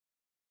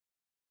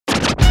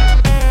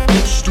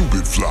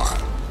Stupid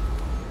Fly.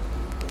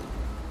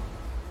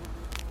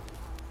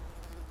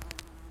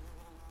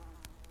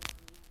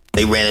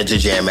 They ran into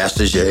Jam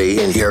Master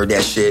Jay and he heard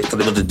that shit. Because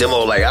it was a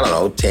demo, like, I don't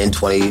know, 10,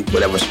 20,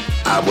 whatever,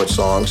 odd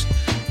songs.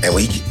 And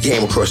when he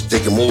came across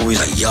Stick and Move, he's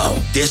like, yo,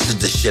 this is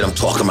the shit I'm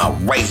talking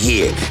about right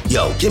here.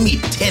 Yo, give me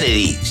 10 of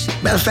these.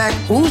 Matter of fact,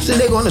 who's the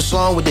nigga on the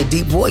song with the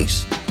deep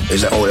voice?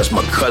 He's like, oh, that's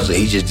my cousin.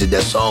 He just did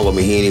that song with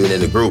me. He ain't even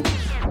in the group.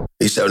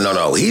 He said,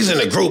 no, he's in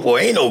the group or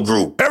ain't no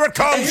group. Here it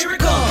comes. Here it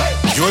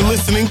comes. You're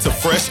listening to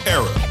Fresh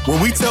Era,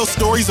 where we tell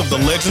stories of the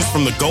legends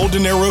from the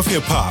golden era of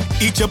hip-hop.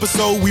 Each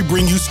episode, we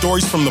bring you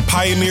stories from the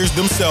pioneers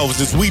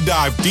themselves as we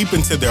dive deep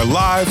into their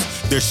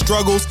lives, their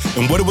struggles,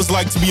 and what it was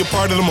like to be a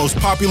part of the most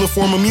popular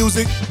form of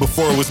music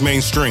before it was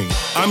mainstream.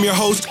 I'm your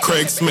host,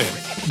 Craig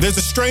Smith. There's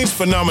a strange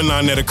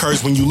phenomenon that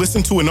occurs when you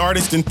listen to an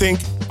artist and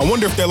think, I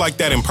wonder if they're like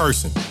that in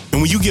person.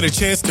 And when you get a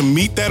chance to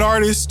meet that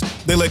artist,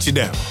 they let you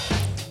down.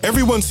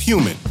 Everyone's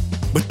human.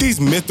 But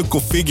these mythical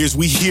figures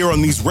we hear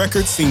on these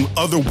records seem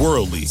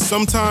otherworldly.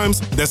 Sometimes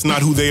that's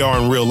not who they are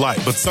in real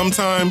life, but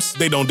sometimes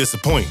they don't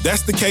disappoint.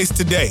 That's the case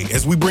today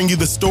as we bring you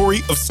the story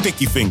of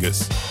Sticky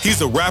Fingaz.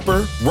 He's a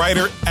rapper,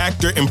 writer,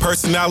 actor, and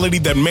personality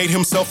that made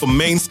himself a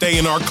mainstay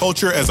in our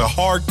culture as a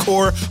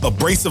hardcore,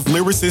 abrasive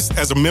lyricist,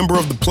 as a member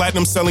of the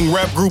platinum-selling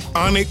rap group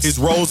Onyx, his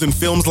roles in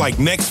films like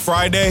Next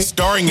Friday,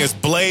 starring as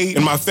Blade,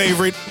 and my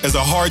favorite, as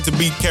a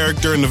hard-to-beat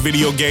character in the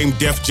video game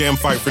Def Jam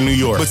Fight for New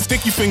York. But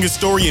Sticky Fingaz'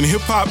 story in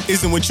hip-hop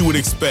isn't what you would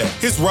expect.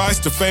 His rise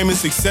to fame and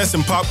success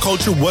in pop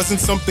culture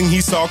wasn't something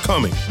he saw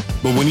coming.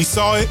 But when he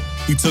saw it,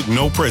 he took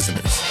no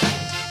prisoners.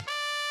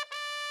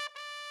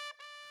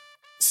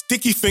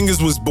 Sticky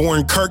Fingaz was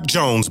born Kirk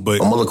Jones, but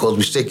my mother calls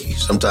me Sticky,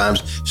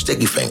 sometimes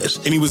Sticky Fingaz.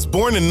 And he was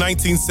born in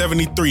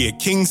 1973 at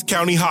Kings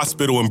County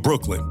Hospital in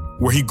Brooklyn,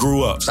 where he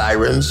grew up.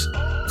 Sirens,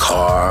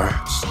 cars,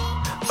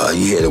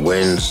 you hear the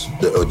winds,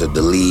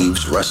 the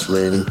leaves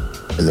rustling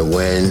in the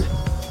wind.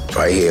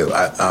 Right here,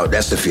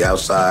 that's if you're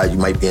outside. You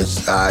might be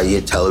inside, you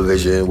hear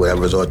television,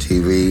 whatever's on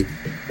TV.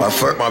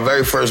 My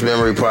very first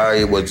memory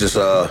probably was just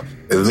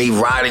me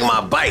riding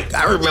my bike.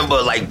 I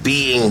remember like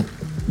being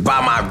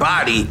by my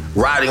body,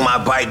 riding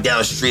my bike down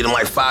the street. I'm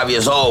like 5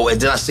 years old,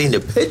 and then I seen the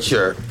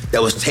picture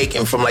that was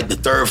taken from like the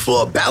third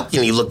floor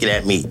balcony looking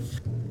at me.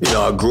 You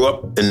know, I grew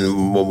up in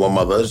my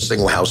mother's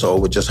single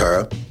household with just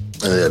her,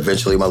 and then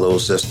eventually my little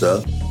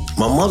sister.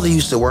 My mother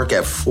used to work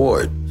at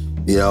Ford.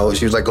 You know,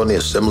 she was like on the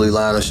assembly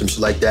line or some shit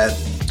like that.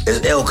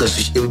 It's ill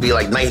because it would be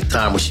like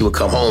nighttime when she would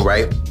come home,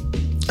 right?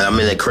 And I'm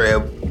in the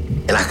crib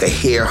and I could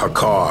hear her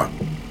car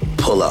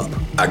pull up.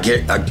 I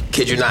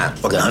kid you not,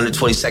 fucking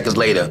 120 seconds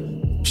later,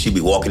 she'd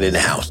be walking in the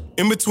house.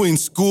 In between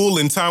school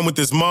and time with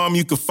his mom,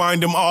 you could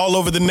find him all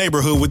over the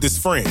neighborhood with his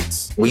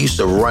friends. We used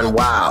to run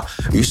wild.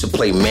 We used to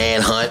play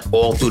manhunt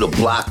all through the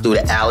block, through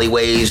the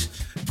alleyways.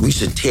 We used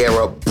to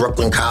tear up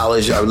Brooklyn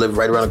College. I lived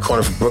right around the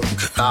corner from Brooklyn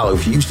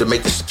College. We used to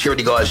make the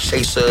security guards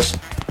chase us.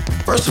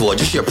 First of all,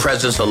 just your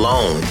presence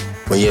alone,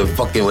 when you're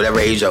fucking whatever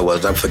age I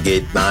was, I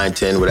forget, 9,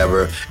 10,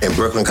 whatever, in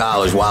Brooklyn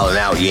College, wilding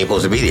out, you ain't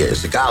supposed to be there.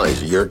 It's the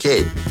college, you're a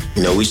kid.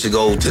 You know, we used to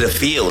go to the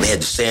field. They had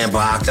the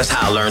sandbox. That's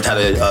how I learned how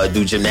to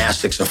do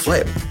gymnastics and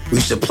flip. We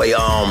used to play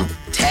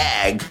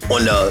tag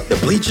on the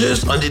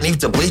bleachers, underneath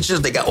the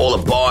bleachers. They got all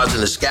the bars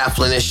and the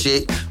scaffolding and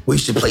shit. We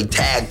used to play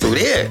tag through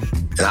there.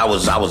 And I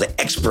was an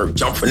expert.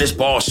 Jump from this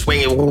ball,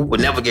 swing it, would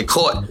never get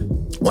caught.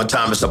 One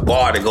time it's a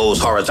bar that goes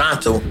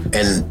horizontal,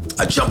 and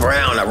I jump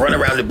around, I run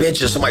around the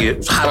benches,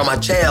 somebody's hot on my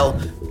tail.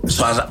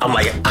 So I'm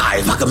like, if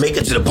I can make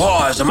it to the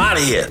bars, I'm out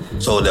of here.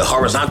 So the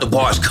horizontal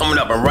bar is coming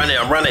up, I'm running.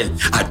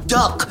 I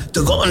duck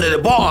to go under the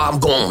bar, I'm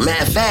going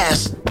mad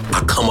fast.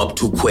 I come up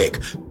too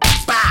quick.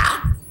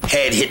 Bah!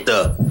 Head hit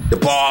the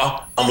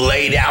bar, I'm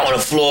laid out on the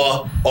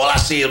floor. All I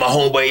see is my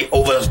homeboy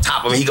over the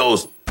top of me. He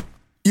goes,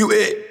 "You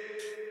it."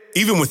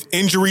 Even with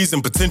injuries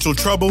and potential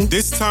trouble,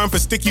 this time for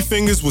Sticky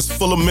Fingaz was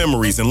full of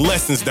memories and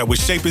lessons that would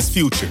shape his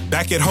future.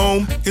 Back at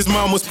home, his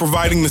mom was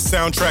providing the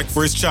soundtrack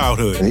for his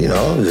childhood. You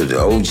know, the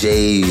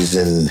OJs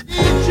and...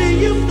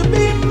 She used to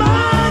be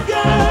my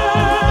girl.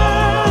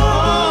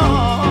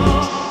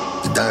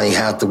 The Donny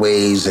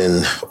Hathaways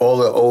and all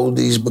the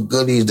oldies but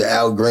goodies, the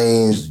Al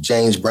Greens,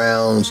 James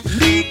Browns.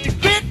 Need to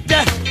get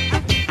got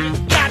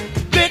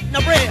to get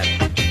the bread.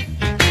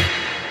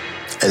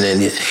 And then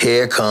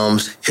here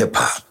comes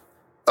hip-hop.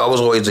 I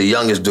was always the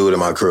youngest dude in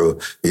my crew,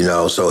 you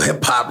know, so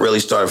hip-hop really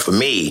started for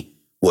me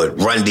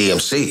with Run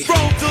DMC. Roll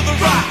to the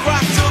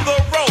rock to the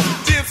road.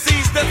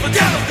 DMC's never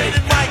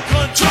devastated right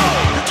control.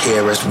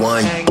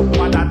 KRS-One. Hey,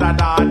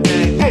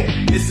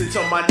 listen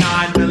to my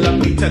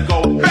 9mm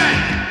go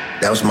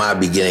bang. That was my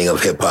beginning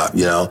of hip-hop,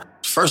 you know.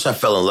 First, I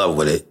fell in love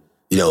with it,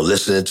 you know,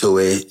 listening to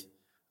it,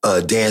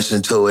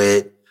 dancing to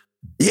it.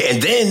 Yeah,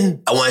 and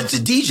then I wanted to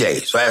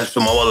DJ. So I asked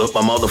my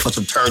mother for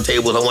some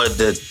turntables. I wanted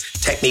the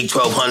Technique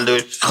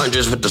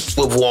 1200s with the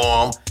swivel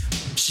arm.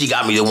 She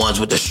got me the ones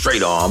with the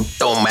straight arm.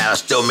 Don't matter, I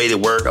still made it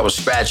work. I was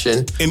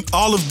scratching. And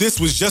all of this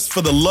was just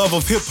for the love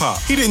of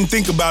hip-hop. He didn't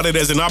think about it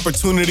as an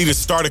opportunity to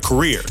start a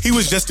career. He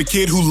was just a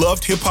kid who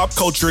loved hip-hop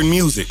culture and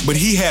music, but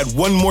he had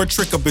one more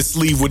trick up his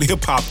sleeve with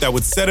hip-hop that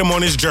would set him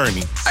on his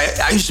journey.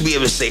 I used to be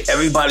able to say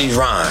everybody's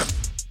rhyme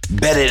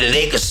better than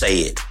they could say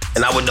it.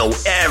 And I would know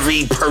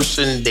every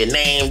person, their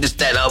name, this,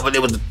 that, and other.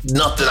 There was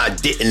nothing I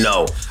didn't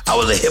know. I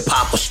was a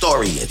hip-hop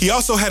historian. He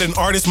also had an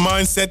artist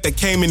mindset that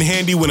came in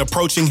handy when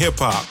approaching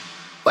hip-hop.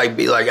 Like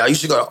I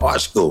used to go to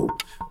art school.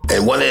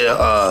 And one of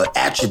the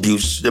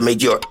attributes to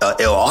make you an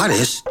ill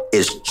artist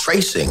is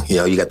tracing. You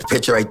know, you got the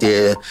picture right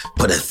there,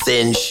 put a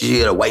thin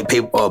sheet of white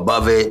paper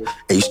above it,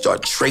 and you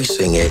start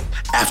tracing it.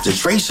 After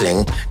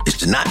tracing is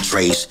to not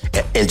trace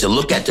and to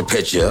look at the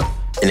picture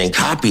and then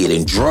copy it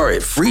and draw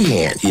it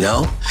freehand, you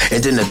know?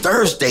 And then the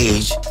third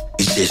stage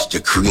is just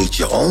to create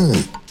your own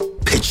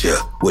picture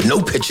with no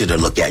picture to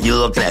look at. You're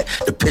looking at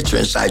the picture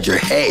inside your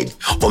head.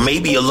 Or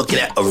maybe you're looking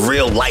at a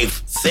real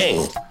life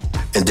thing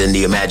and then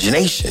the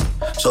imagination.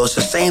 So it's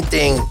the same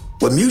thing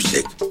with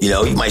music. You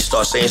know, you might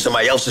start saying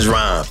somebody else's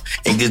rhyme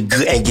and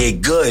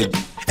get good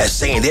at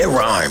saying their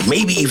rhyme,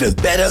 maybe even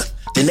better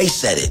than they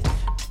said it.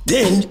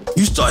 Then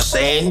you start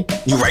saying,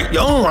 you write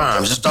your own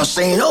rhymes and start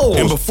saying those.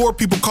 And before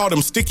people called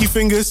him Sticky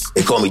Fingers,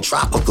 they called me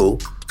Tropical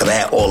because I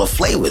had all the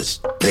flavors.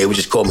 And they would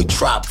just call me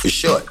Trop for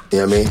short. You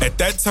know what I mean? At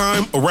that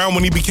time, around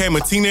when he became a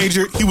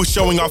teenager, he was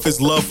showing off his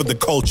love for the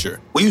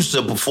culture. We used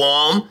to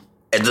perform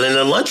in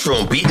the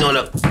lunchroom, beating on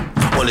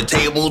the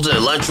tables in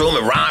the lunchroom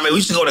and rhyming. We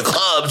used to go to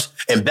clubs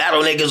and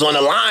battle niggas on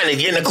the line and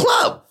get in the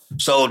club.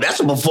 So that's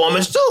a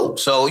performance too.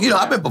 So, you know,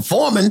 I've been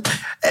performing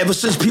ever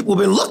since people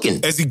have been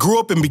looking. As he grew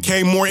up and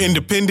became more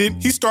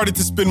independent, he started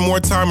to spend more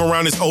time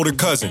around his older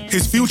cousin,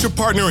 his future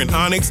partner in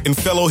Onyx and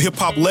fellow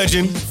hip-hop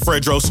legend,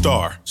 Fredro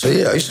Starr. So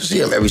yeah, I used to see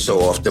him every so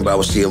often, but I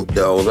would see him,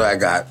 the older I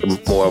got,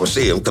 the more I would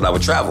see him because I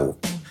would travel.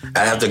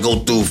 I'd have to go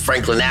through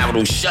Franklin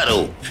Avenue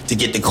shuttle to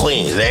get to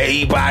Queens.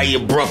 Everybody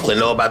in Brooklyn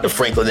know about the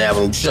Franklin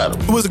Avenue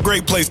shuttle. It was a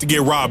great place to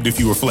get robbed if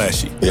you were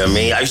flashy. You know what I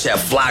mean? I used to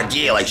have fly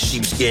gear like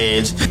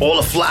sheepskins. All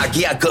the fly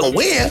gear I couldn't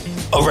wear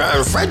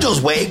around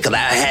Fredro's way because I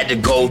had to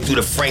go through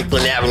the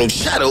Franklin Avenue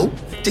shuttle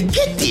to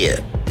get there.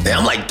 And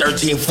I'm like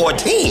 13,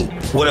 14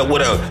 with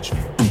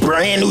a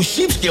brand new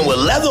sheepskin with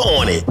leather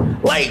on it.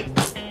 Like,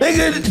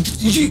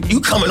 nigga,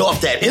 you coming off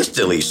that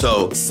instantly,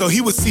 so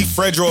he would see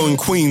Fredro in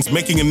Queens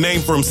making a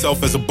name for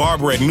himself as a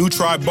barber at New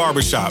Tribe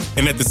Barbershop.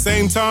 And at the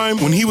same time,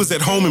 when he was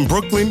at home in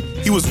Brooklyn,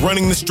 he was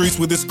running the streets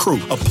with his crew,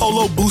 a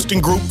polo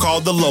boosting group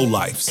called the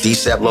Lowlifes.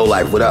 D-Sep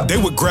Lowlife, what up? They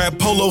would grab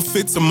polo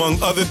fits,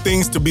 among other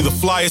things, to be the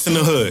flyest in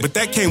the hood. But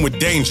that came with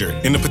danger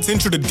and the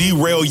potential to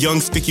derail young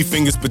Sticky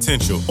Fingers'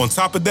 potential. On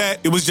top of that,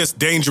 it was just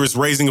dangerous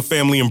raising a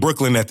family in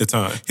Brooklyn at the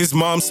time. His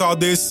mom saw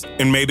this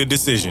and made a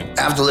decision.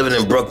 After living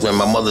in Brooklyn,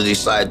 my mother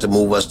decided to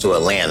move us to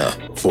Atlanta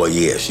for a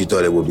year. She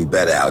thought it would be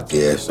better out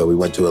there, so we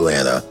went to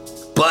Atlanta.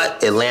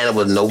 But Atlanta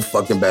was no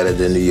fucking better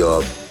than New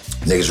York.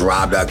 Niggas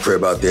robbed our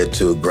crib out there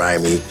too,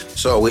 grimy.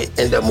 So we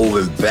ended up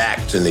moving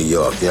back to New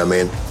York, you know what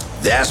I mean?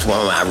 That's when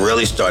I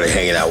really started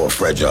hanging out with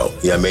Fredro,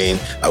 you know what I mean?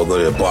 I would go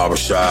to the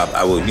barbershop,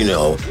 I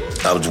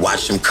would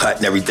watch him cut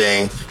and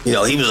everything. You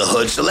know, he was a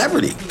hood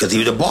celebrity because he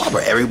was a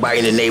barber. Everybody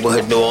in the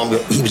neighborhood knew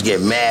him. He was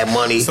getting mad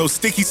money. So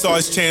Sticky saw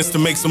his chance to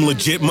make some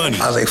legit money.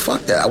 I was like,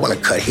 fuck that, I want to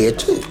cut hair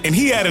too. And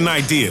he had an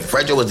idea.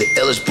 Fredro was the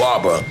illest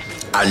barber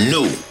I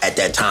knew at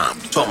that time.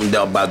 Talking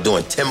about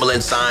doing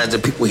Timberland signs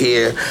that people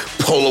hear,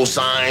 polo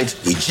signs,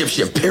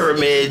 Egyptian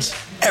pyramids,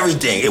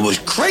 everything. It was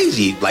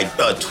crazy, like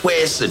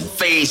twists and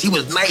fades. He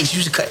was nice. He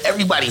used to cut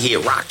everybody here,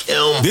 rock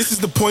him. This is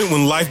the point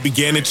when life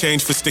began to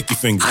change for Sticky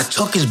Fingers. I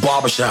took his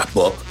barbershop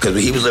book,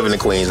 because he was living in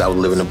Queens, I was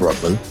living in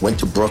Brooklyn. Went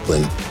to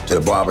Brooklyn to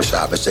the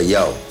barbershop and said,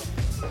 yo,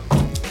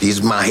 these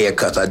are my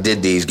haircuts. I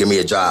did these. Give me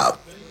a job.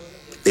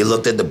 They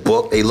looked at the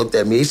book. They looked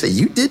at me. They said,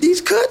 you did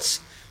these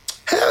cuts?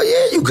 Hell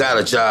yeah, you got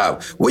a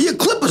job. Where your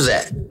clippers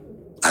at?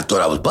 I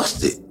thought I was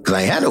busted because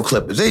I ain't had no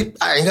clippers. I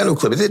ain't got no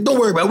clippers. Don't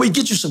worry about it. We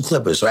get you some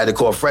clippers. So I had to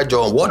call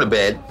Fredro and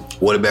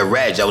Waterbed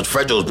Reg. That was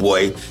Fredro's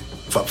boy.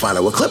 Find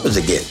out what clippers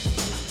to get.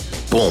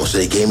 Boom. So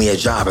they gave me a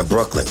job in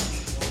Brooklyn.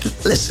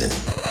 Listen,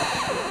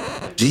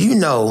 do you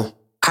know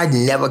I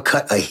never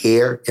cut a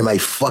hair in my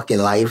fucking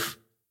life?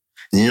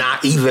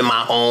 Not even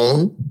my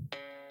own.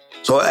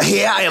 So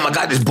here I am. I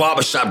got this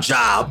barbershop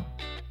job.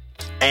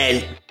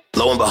 And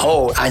lo and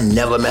behold, I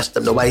never messed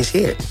up nobody's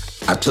hair.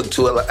 I took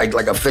to it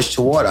like a fish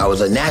to water. I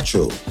was a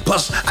natural.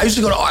 Plus, I used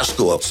to go to art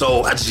school,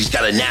 so I just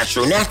got a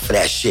natural knack for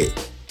that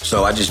shit.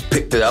 So I just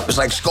picked it up. It's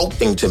like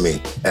sculpting to me.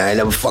 And I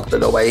never fucked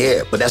up nobody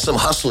hair. But that's some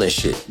hustling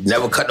shit.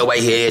 Never cut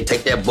nobody hair,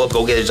 take that book,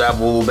 go get a job,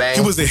 boo, bang.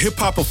 He was a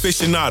hip-hop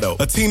aficionado,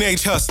 a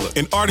teenage hustler,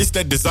 an artist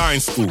at design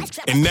school,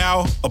 and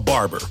now a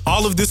barber.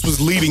 All of this was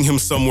leading him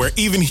somewhere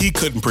even he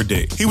couldn't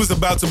predict. He was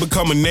about to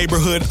become a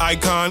neighborhood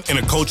icon and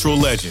a cultural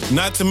legend,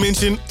 not to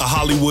mention a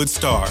Hollywood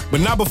star.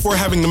 But not before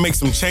having to make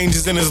some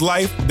changes in his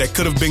life that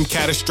could have been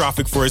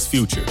catastrophic for his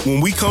future. When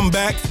we come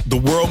back, the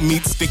world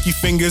meets Sticky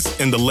Fingers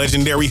and the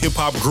legendary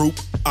hip-hop group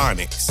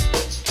Onyx.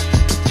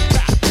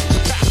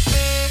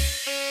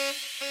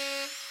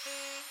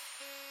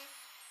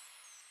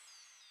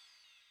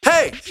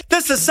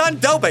 This is Son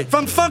Dobe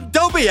from Funk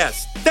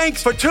Dobiest.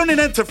 Thanks for tuning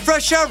in to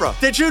Fresh Era.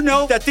 Did you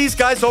know that these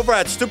guys over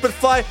at Stupid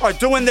Fly are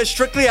doing this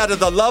strictly out of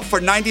the love for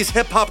 90s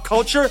hip-hop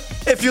culture?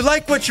 If you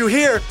like what you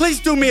hear, please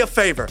do me a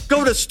favor.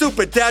 Go to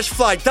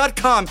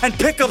stupid-fly.com and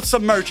pick up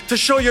some merch to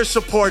show your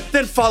support.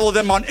 Then follow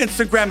them on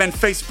Instagram and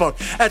Facebook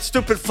at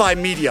Stupid Fly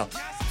Media.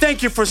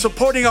 Thank you for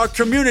supporting our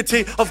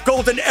community of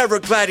Golden Era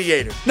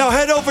gladiators. Now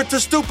head over to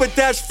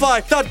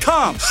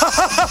stupid-fly.com.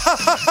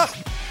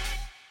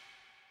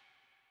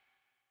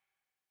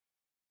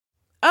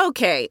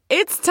 Okay,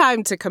 it's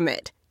time to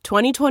commit.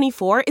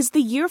 2024 is the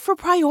year for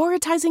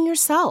prioritizing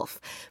yourself.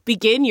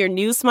 Begin your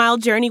new smile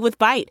journey with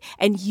Byte,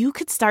 and you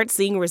could start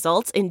seeing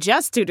results in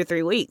just 2 to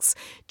 3 weeks.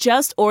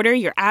 Just order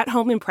your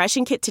at-home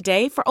impression kit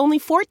today for only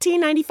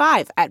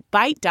 $14.95 at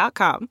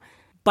Byte.com.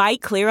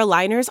 Byte Clear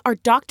aligners are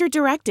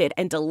doctor-directed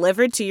and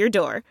delivered to your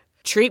door.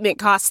 Treatment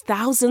costs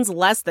thousands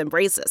less than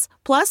braces.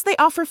 Plus, they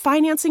offer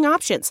financing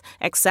options,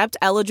 accept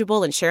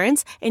eligible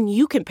insurance, and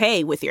you can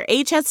pay with your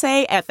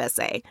HSA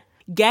FSA.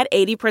 Get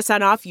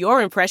 80% off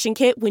your impression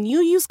kit when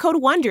you use code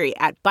WONDERY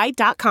at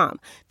Byte.com.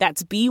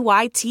 That's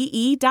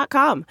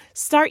BYTE.com.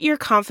 Start your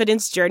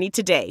confidence journey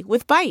today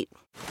with Byte.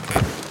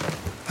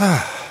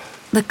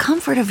 The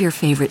comfort of your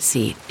favorite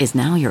seat is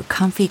now your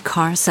comfy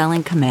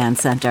car-selling command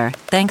center,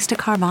 thanks to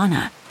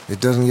Carvana. It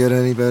doesn't get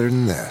any better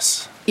than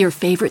this. Your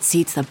favorite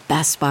seat's the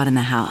best spot in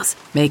the house.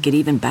 Make it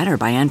even better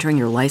by entering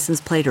your license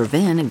plate or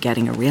VIN and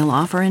getting a real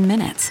offer in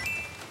minutes.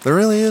 There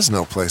really is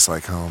no place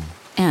like home.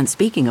 And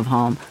speaking of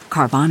home,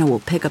 Carvana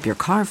will pick up your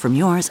car from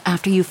yours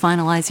after you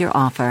finalize your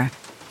offer.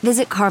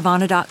 Visit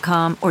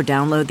Carvana.com or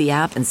download the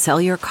app and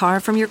sell your car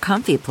from your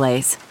comfy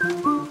place.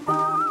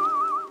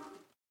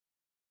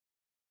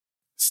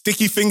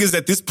 Sticky Fingers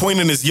at this point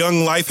in his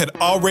young life had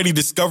already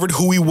discovered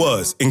who he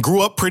was and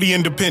grew up pretty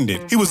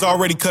independent. He was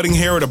already cutting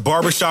hair at a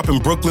barbershop in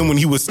Brooklyn when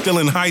he was still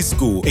in high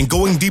school and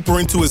going deeper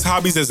into his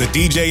hobbies as a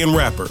DJ and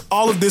rapper.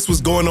 All of this was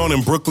going on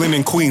in Brooklyn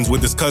and Queens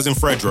with his cousin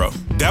Fredro.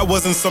 That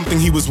wasn't something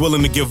he was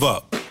willing to give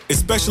up,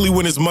 especially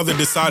when his mother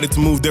decided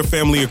to move their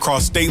family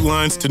across state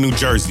lines to New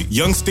Jersey.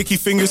 Young Sticky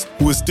Fingers,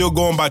 who was still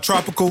going by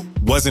Tropical,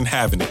 wasn't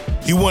having it.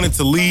 He wanted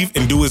to leave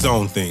and do his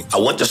own thing. I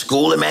went to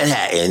school in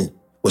Manhattan,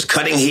 was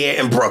cutting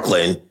hair in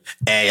Brooklyn,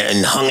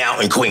 and hung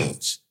out in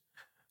Queens.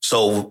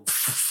 So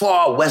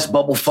far West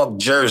Bubblefuck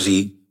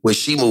Jersey, where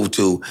she moved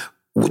to,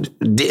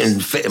 didn't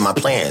fit in my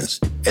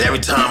plans. And every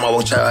time I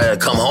would try to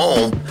come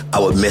home, I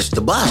would miss the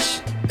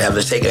bus. I have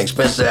to take an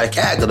expensive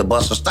cab because the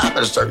bus would stop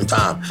at a certain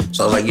time.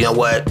 So I was like, you know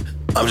what?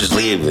 I'm just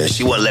leaving. And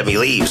she wouldn't let me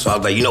leave. So I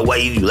was like, you know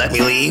what? You let me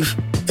leave,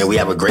 and we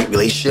have a great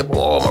relationship,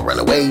 or I'm going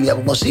to run away. You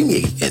never going to see me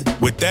again.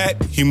 With that,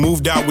 he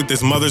moved out with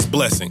his mother's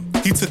blessing.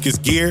 He took his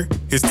gear,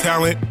 his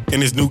talent,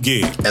 and his new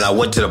gig. And I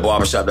went to the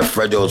barbershop that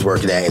Fredro was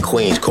working at in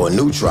Queens called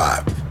New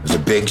Tribe. It was a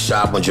big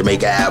shop on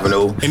Jamaica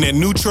Avenue. In that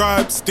New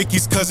Tribe,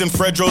 Sticky's cousin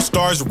Fredro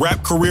Starr's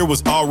rap career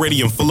was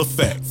already in full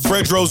effect.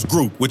 Fredro's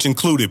group, which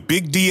included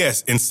Big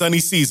DS and Sonny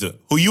Caesar,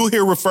 who you'll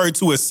hear referred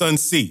to as Son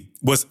C,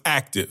 was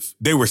active.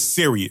 They were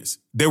serious.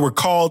 They were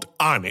called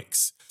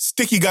Onyx.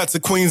 Sticky got to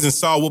Queens and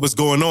saw what was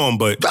going on,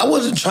 but I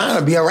wasn't trying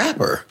to be a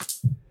rapper.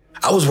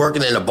 I was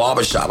working in a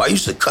barbershop. I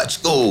used to cut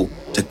school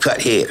to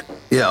cut hair.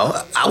 You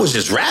know, I was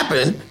just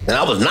rapping, and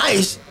I was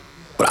nice,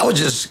 but I was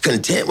just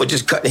content with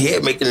just cutting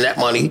hair, making that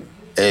money,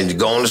 and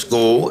going to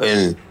school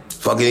and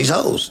fucking these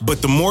hoes.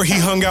 But the more he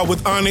hung out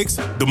with Onyx,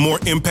 the more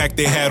impact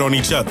they had on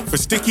each other. For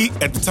Sticky,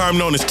 at the time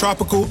known as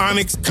Tropical,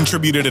 Onyx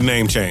contributed a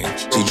name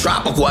change. See,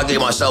 Tropical, I gave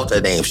myself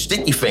that name.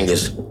 Sticky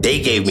Fingers, they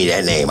gave me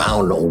that name. I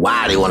don't know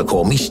why they want to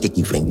call me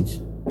Sticky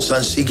Fingers.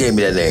 Son C gave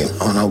me that name.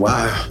 I don't know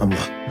why. I'm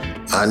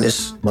an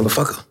honest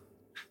motherfucker.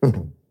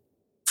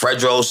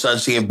 Fredro, Son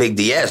C, and Big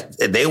DS,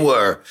 they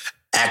were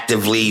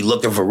actively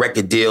looking for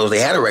record deals. They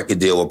had a record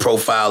deal with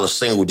Profile, a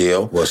single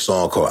deal, with a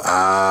song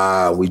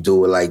called We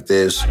Do It Like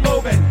This.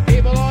 Moving,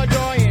 people all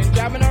enjoying,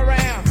 jumping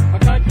around. A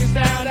country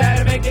sound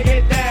that'll make you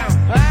get down.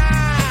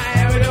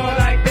 And we do it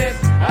like this.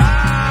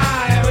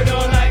 And we do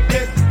it like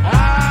this.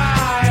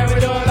 And we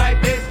do it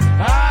like this.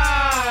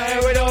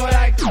 And we do it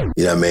like this.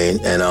 You know what I mean?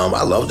 And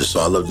I love the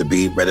song. I love the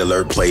beat. Red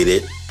Alert played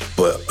it.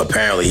 But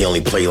apparently he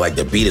only played like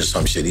the beat or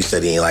some shit. He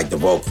said he ain't like the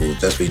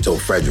vocals. That's what he told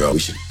Fredro. We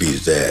should beat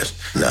his ass.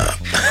 Nah.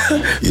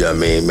 You know what I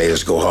mean? Made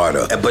us go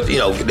harder. But, you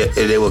know,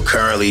 they were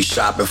currently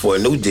shopping for a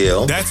new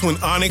deal. That's when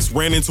Onyx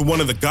ran into one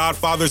of the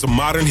godfathers of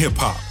modern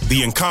hip-hop,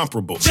 the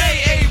incomparable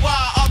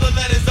J-A-Y, all the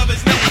letters of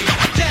his name.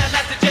 Jam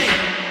Master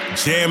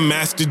J. Jam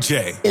Master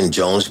J. In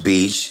Jones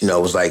Beach, you know,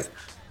 it was like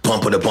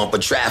bumper-to-bumper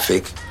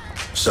traffic.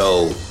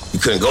 So you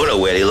couldn't go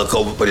nowhere. They look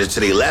over, but it's to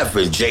their left,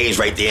 and Jay's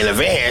right there in the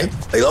van.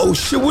 Like, oh,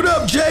 shit, what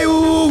up, Jay?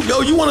 Ooh,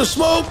 yo, you want to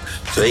smoke?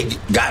 So they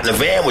got in the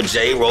van with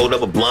Jay, rolled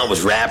up a blunt,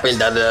 was rapping,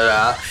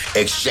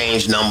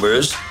 exchanged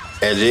numbers,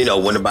 and, you know,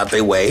 went about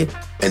their way.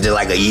 And then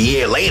like a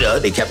year later,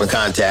 they kept in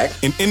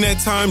contact. And in that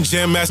time,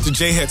 Jam Master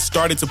Jay had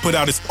started to put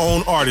out his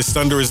own artists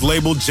under his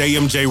label,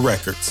 JMJ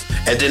Records.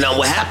 And then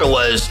what happened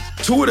was,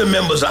 two of the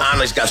members of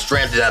Onyx got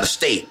stranded out of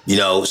state, you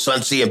know,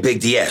 Son C and Big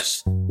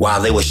DS, while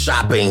they were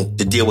shopping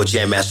to deal with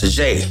Jam Master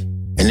Jay.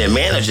 And And their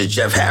manager,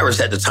 Jeff Harris,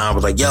 at the time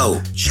was like,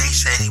 yo, Jay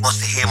said he wants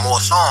to hear more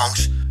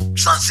songs.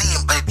 Son C,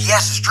 but he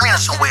has to string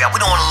us somewhere. We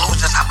don't want to lose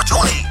this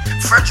opportunity.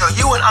 Fredro,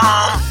 you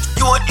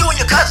and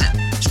your cousin,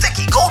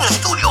 Sticky, go to the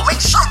studio,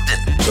 make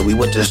something. So we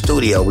went to the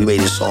studio. We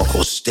made a song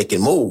called Stick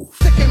and Move.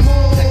 Stick and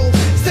move,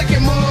 stick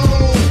and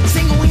move.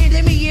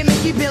 Single-handed me and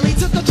Mickey Billy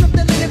took a trip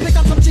to London, picked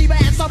up some cheap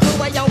ass up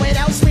away. Yo, what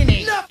else we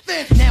need?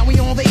 Nothing. Now we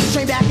on the E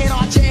train back in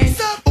our chain.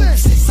 Oops,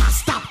 since I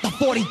stopped, the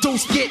 40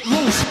 deuce get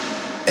loose.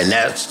 And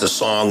that's the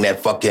song that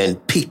fucking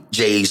piqued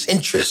Jay's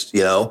interest,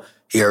 you know?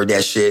 He heard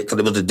that shit, because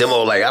it was a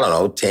demo, like, I don't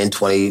know, 10,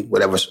 20,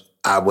 whatever,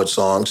 odd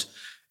songs.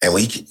 And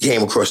when he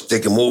came across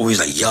Stick and Move, he's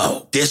like,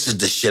 yo, this is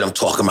the shit I'm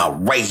talking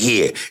about right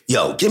here.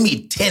 Yo, give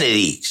me 10 of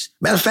these.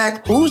 Matter of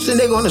fact, who's the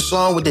nigga on the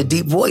song with the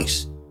deep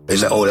voice?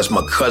 He's like, oh, that's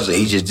my cousin.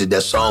 He just did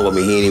that song with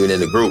me. He ain't even in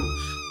the group.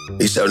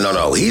 He said,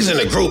 no, he's in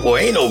the group or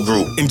ain't no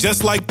group. And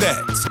just like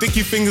that,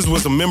 Sticky Fingers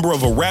was a member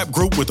of a rap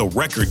group with a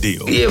record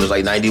deal. Yeah, it was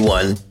like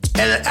 91.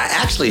 And I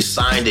actually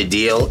signed a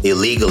deal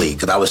illegally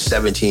because I was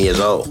 17 years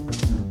old.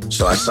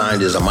 So I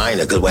signed as a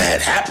minor because what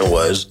had happened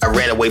was I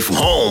ran away from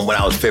home when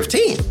I was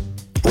 15.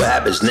 What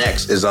happens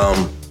next is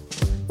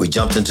we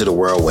jumped into the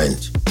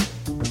whirlwind.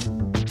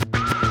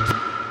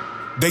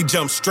 They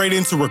jumped straight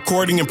into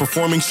recording and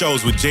performing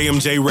shows with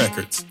JMJ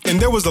Records. And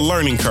there was a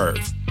learning curve.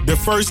 Their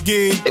first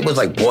gig... It was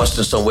like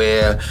Boston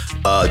somewhere.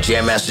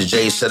 Jam Master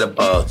Jay set up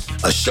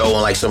a show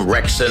on like some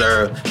rec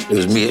center. It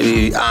was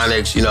me,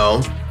 Onyx, you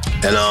know.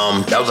 And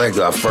that was like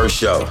our first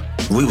show.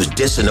 We was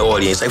dissing the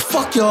audience. Like,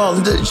 fuck y'all.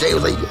 And Jay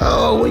was like,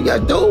 yo, what y'all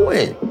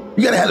doing?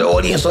 You gotta have the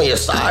audience on your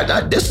side,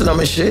 not dissing them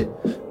and shit.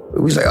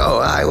 We was like, oh, all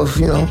right, well,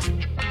 you know.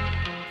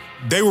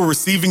 They were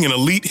receiving an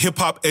elite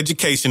hip-hop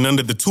education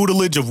under the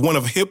tutelage of one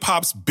of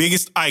hip-hop's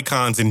biggest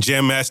icons in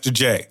Jam Master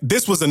Jay.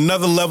 This was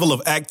another level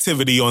of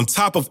activity on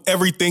top of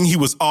everything he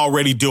was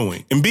already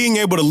doing. And being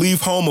able to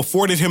leave home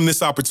afforded him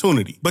this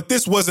opportunity. But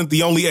this wasn't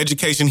the only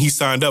education he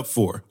signed up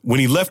for.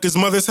 When he left his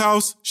mother's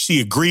house, she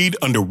agreed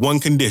under one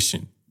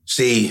condition.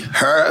 See,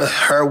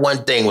 her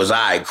one thing was, all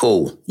right,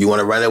 cool. You want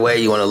to run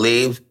away? You want to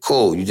leave?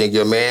 Cool. You think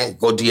you're a man?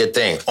 Go do your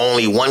thing.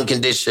 Only one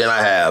condition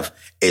I have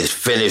is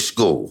finish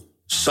school.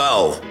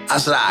 So I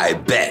said, all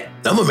right, bet.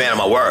 I'm a man of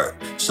my word.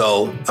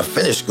 So I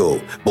finished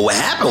school. But what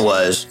happened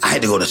was I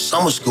had to go to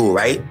summer school,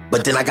 right?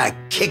 But then I got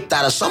kicked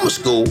out of summer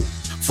school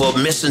for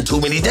missing too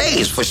many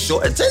days for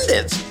short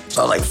attendance.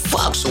 So I was like,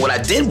 fuck. So what I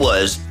did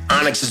was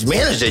Onyx's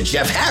manager,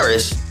 Jeff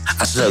Harris,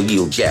 I said, oh,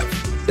 you, Jeff,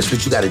 that's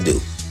what you got to do.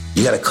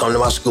 You got to come to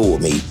my school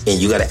with me,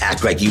 and you got to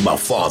act like you my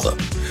father.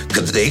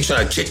 Because they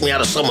trying to kick me out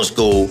of summer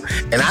school,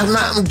 and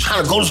I'm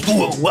trying to go to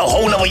school a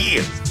whole nother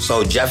year.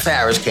 So Jeff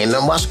Harris came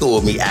to my school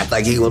with me, act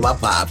like he was my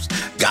pops,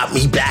 got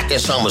me back in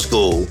summer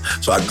school.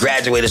 So I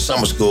graduated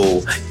summer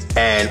school,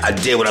 and I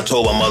did what I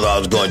told my mother I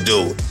was going to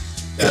do.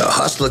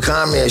 Hustler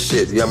comment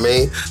shit, you know what I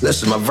mean?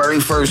 Listen, my very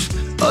first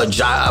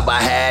job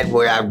I had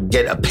where I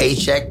get a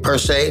paycheck per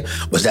se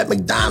was at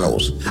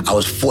McDonald's. I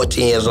was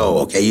 14 years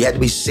old, okay? You had to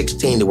be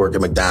 16 to work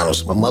at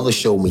McDonald's. My mother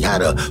showed me how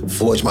to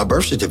forge my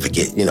birth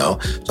certificate, you know?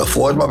 So I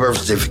forged my birth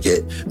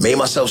certificate, made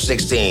myself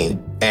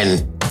 16,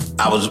 and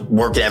I was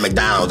working at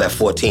McDonald's at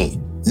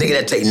 14. Nigga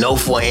that take no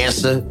for an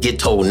answer, get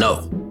told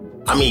no.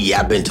 I mean,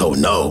 yeah, I've been told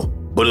no,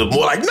 but it was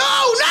more like, no!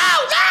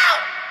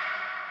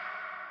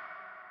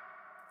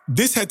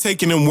 This had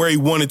taken him where he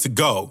wanted to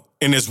go.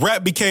 And as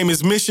rap became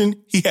his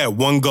mission, he had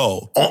one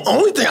goal.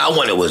 Only thing I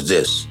wanted was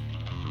this.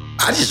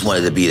 I just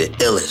wanted to be the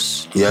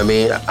illest. You know what I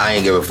mean? I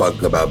ain't give a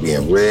fuck about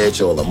being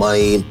rich or the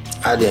money.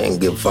 I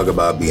didn't give a fuck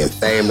about being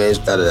famous,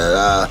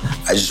 I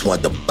just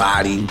want the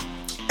body,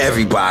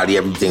 everybody,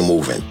 everything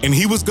moving. And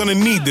he was gonna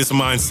need this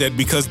mindset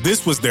because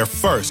this was their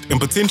first and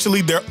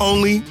potentially their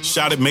only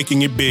shot at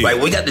making it big. Right,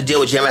 when we got the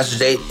deal with Jam Master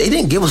Jay, they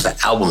didn't give us an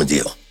album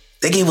deal.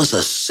 They gave us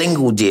a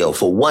single deal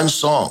for one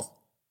song.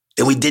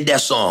 Then we did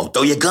that song,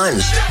 Throw Your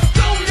Guns. Throw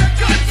your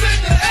guns in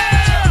the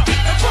air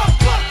and fuck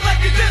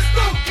like you just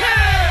don't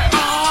care.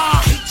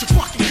 I hate your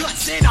fucking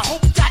guts and I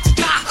hope that you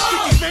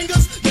die. Sticky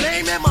Fingers, your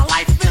name in my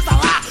life is a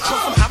lie. So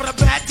I'm having a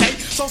bad day,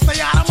 so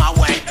stay out of my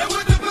way. And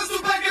with the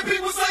pistol back and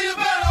people say you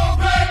better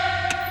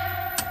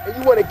obey. And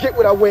you want to get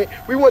what I went.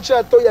 We want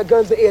y'all to throw your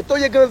guns in the air. Throw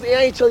your guns in the air.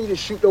 I ain't telling you to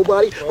shoot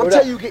nobody. I'm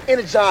telling you to get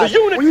energized.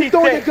 When you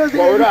throw your guns in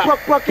the air, you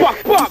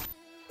buck.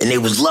 And they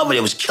was loving it.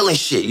 It was killing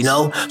shit, you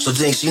know? So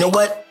they said, you know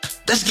what?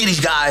 Let's get these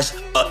guys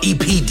an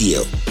EP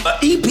deal. An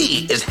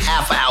EP is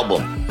half an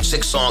album,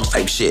 6 songs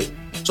type shit.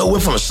 So it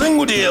went from a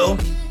single deal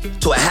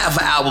to a half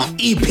an album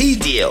EP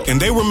deal. And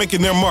they were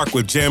making their mark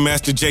with Jam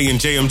Master Jay and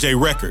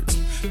JMJ Records.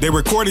 They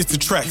recorded the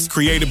tracks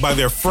created by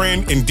their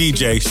friend and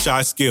DJ,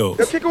 Shy Skills.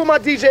 Yo, kick it with my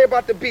DJ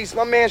about the beats,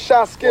 my man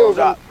Shy Skills.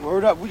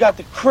 Word up. We got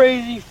the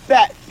crazy,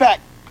 fat,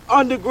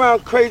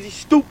 underground, crazy,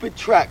 stupid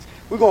tracks.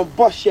 We're gonna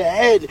bust your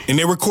head. And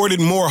they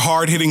recorded more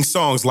hard-hitting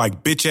songs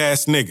like Bitch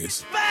Ass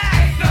Niggas.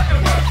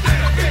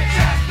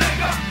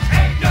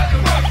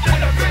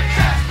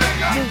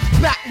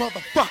 Back,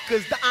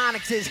 motherfuckers, the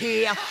Onyx is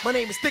here. My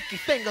name is Sticky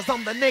Fingers,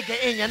 I'm the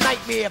nigga in your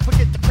nightmare.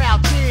 Forget the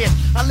crowd cheers,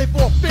 I live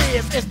on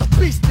fears, it's the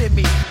beast in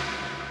me.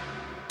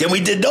 Then we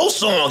did those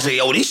songs. Say,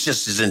 yo, this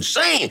shit is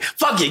insane.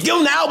 Fuck it, give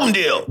them the album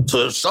deal.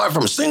 So it started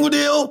from a single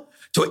deal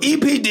to an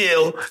EP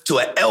deal to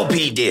an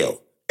LP deal.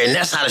 And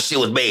that's how the shit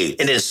was made.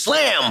 And then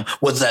Slam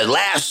was the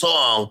last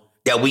song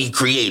that we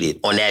created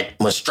on that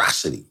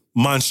Monstrosity.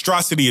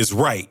 Monstrosity is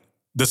right.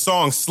 The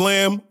song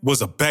Slam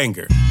was a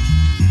banger.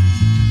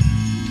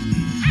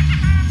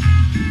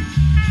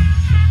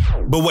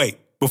 But wait,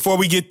 before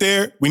we get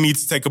there, we need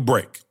to take a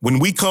break. When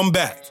we come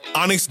back,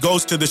 Onyx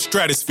goes to the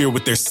stratosphere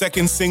with their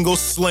second single,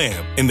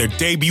 Slam, and their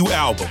debut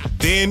album.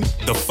 Then,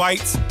 the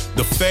fights,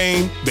 the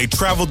fame, they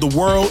traveled the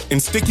world,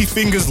 and Sticky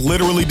Fingers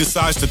literally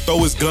decides to throw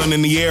his gun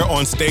in the air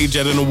on stage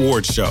at an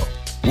award show.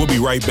 We'll be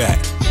right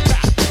back.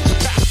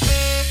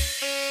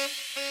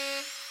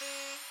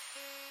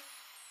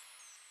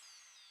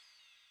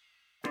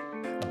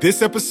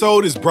 This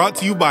episode is brought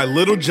to you by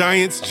Little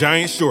Giant's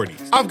Giant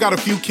Shorties. I've got a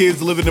few kids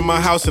living in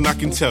my house, and I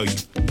can tell you,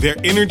 their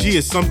energy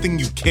is something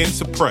you can't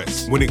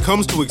suppress. When it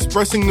comes to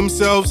expressing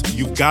themselves,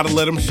 you've got to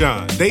let them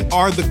shine. They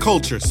are the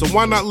culture, so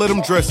why not let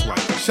them dress right?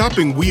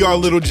 Shopping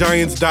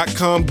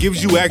WeAreLittleGiants.com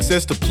gives you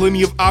access to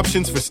plenty of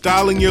options for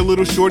styling your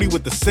little shorty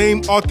with the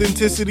same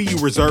authenticity you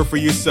reserve for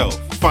yourself.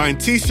 Find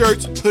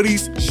t-shirts,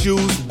 hoodies,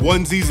 shoes,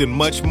 onesies, and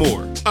much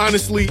more.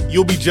 Honestly,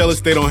 you'll be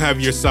jealous they don't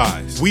have your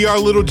size.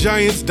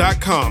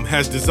 WeAreLittleGiants.com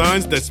has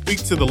designs that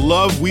speak to the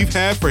love we've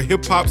had for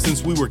hip-hop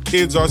since we were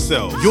kids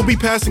ourselves. You'll be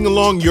passing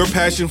along your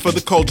passion for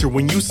the culture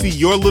when you see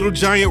your little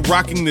giant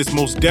rocking this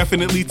Most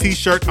Definitely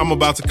t-shirt I'm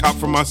about to cop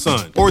for my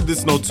son, or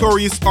this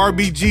Notorious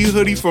RBG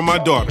hoodie for my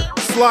daughter.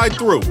 Slide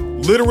through.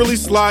 Literally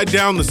slide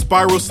down the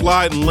spiral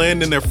slide and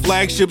land in their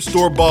flagship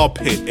store ball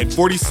pit at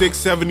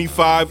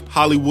 4675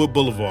 Hollywood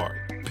Boulevard.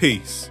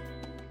 Peace.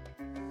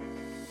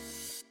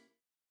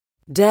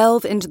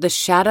 Delve into the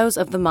shadows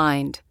of the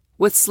mind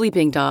with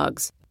Sleeping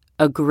Dogs,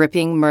 a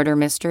gripping murder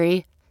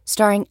mystery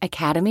starring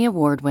Academy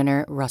Award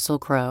winner Russell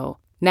Crowe.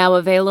 Now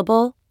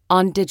available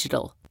on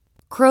digital.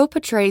 Crowe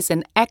portrays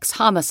an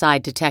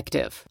ex-homicide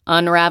detective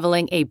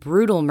unraveling a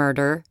brutal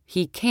murder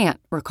he can't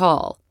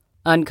recall.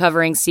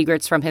 Uncovering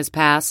secrets from his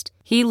past,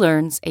 he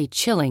learns a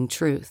chilling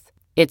truth.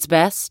 It's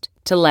best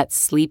to let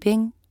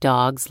sleeping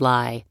dogs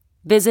lie.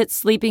 Visit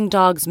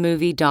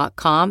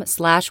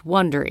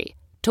sleepingdogsmovie.com/Wondery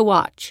to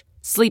watch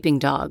Sleeping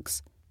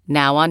Dogs,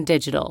 now on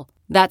digital.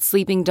 That's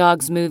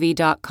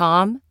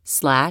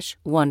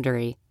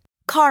sleepingdogsmovie.com/Wondery.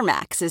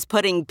 CarMax is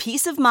putting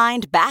peace of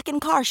mind back in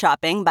car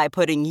shopping by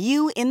putting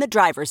you in the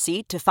driver's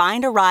seat to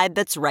find a ride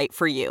that's right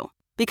for you.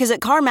 Because at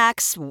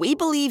CarMax, we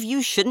believe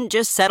you shouldn't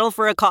just settle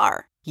for a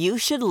car. You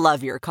should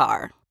love your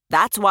car.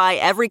 That's why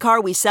every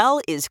car we sell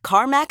is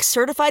CarMax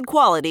certified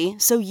quality,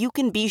 so you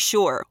can be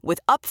sure with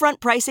upfront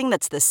pricing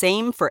that's the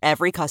same for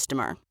every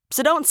customer.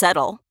 So don't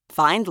settle.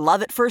 Find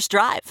love at first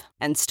drive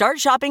and start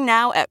shopping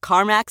now at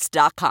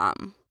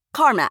CarMax.com.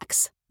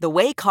 CarMax, the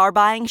way car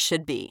buying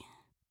should be.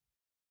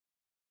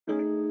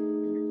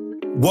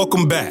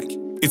 Welcome back.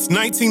 It's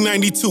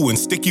 1992 and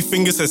Sticky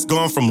Fingers has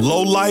gone from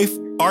low life,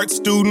 art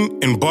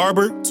student, and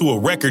barber to a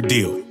record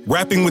deal,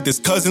 rapping with his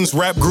cousin's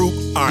rap group,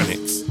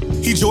 Onyx.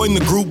 He joined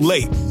the group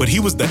late, but he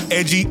was the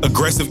edgy,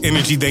 aggressive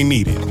energy they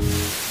needed.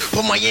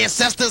 But my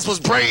ancestors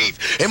was brave,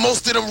 and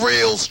most of them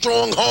real,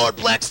 strong, hard,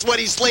 black,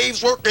 sweaty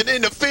slaves working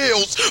in the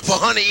fields for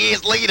 100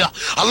 years later.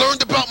 I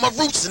learned about my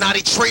roots and how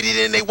they traded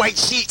in their white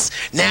sheets.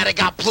 Now they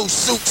got blue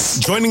suits.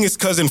 Joining his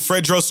cousin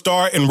Fredro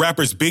Starr and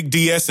rappers Big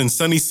DS and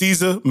Sonny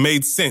Caesar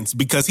made sense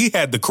because he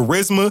had the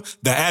charisma,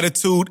 the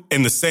attitude,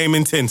 and the same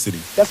intensity.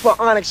 That's why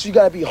Onyx, you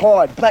gotta be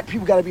hard. Black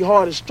people gotta be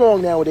hard and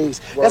strong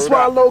nowadays. That's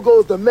why our logo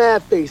is the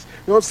mad face. You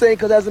know what I'm saying?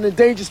 Because as an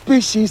endangered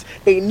species,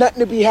 ain't nothing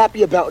to be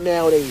happy about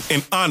nowadays.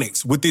 And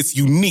Onyx, with its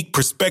unique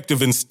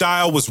perspective and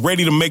style, was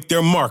ready to make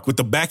their mark with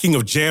the backing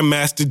of Jam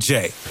Master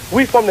Jay.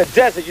 We from the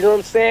desert, you know what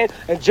I'm saying?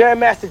 And Jam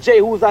Master Jay,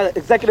 who was our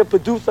executive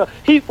producer,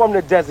 he from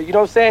the desert, you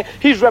know what I'm saying?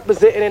 He's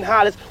representing in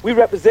Hollis, we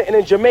representing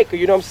in Jamaica,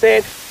 you know what I'm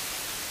saying?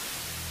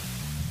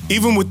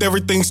 Even with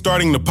everything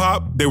starting to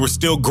pop, they were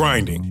still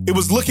grinding. It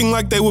was looking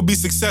like they would be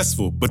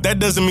successful, but that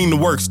doesn't mean the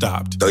work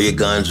stopped. Throw Your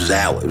Guns was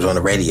out. It was on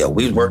the radio.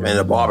 We was working in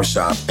a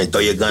barbershop, and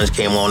Throw Your Guns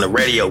came on the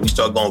radio. We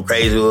started going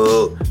crazy,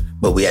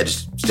 but we had to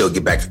still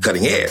get back to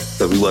cutting hair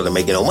because we wasn't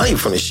making no money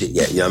from the shit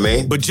yet, you know what I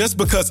mean? But just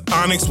because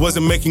Onyx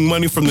wasn't making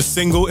money from the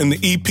single and the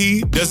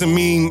EP doesn't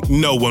mean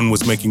no one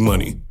was making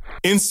money.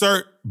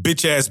 Insert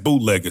bitch-ass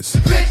bootleggers.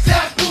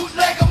 Bitch-ass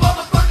bootlegger,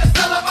 motherfucker,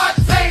 sell them our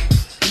tape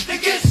to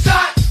get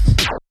shot.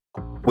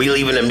 We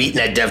leaving the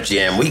meeting at Def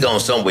Jam. We going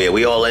somewhere.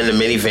 We all in the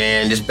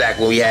minivan. Just back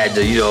when we had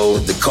the,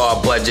 the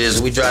car budgets.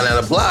 We driving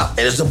down the block.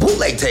 And it's a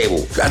bootleg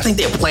table. I think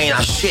they're playing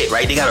our shit,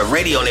 right? They got a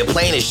radio and they're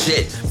playing this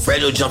shit.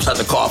 Fredo jumps out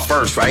the car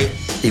first, right?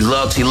 He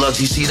looks,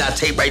 he sees our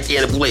tape right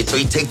there in the bootleg. So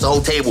he takes the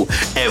whole table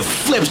and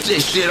flips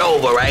this shit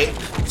over, right?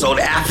 So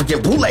the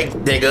African bootleg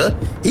nigga,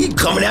 he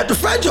coming after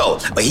Fredro.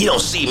 But he don't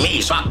see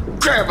me, so I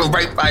grab him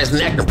right by his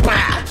neck and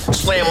blah,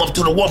 slam him up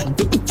to the wall. What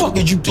the fuck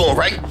is you doing,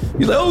 right?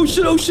 He's like, oh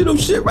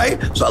shit, right?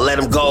 So I let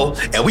him go,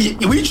 and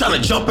we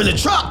trying to jump in the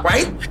truck,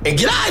 right? And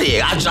get out of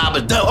here. Our job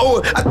is done.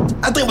 Oh,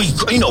 I think we,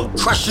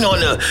 crushing on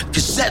the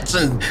cassettes,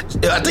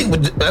 and I think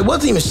it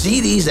wasn't even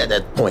CDs at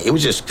that point. It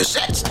was just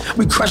cassettes.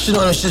 We crushing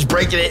on them, just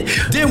breaking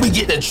it. Then we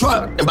get in the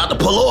truck and about to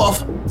pull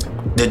off.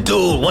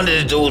 One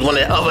of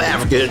the other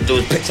African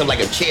dudes picks up like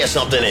a chair or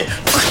something and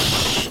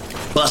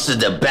busted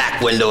the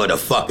back window of the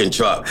fucking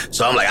truck.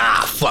 So I'm like,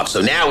 fuck.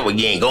 So now we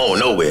ain't going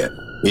nowhere.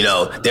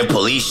 Then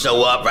police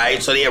show up,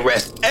 right? So they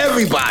arrest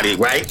everybody,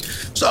 right?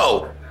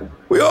 So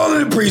we all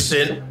in the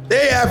precinct.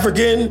 They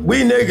African,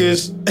 we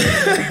niggas.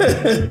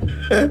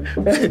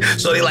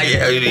 So they like,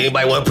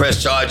 anybody want to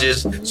press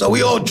charges? So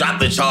we all drop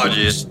the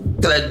charges.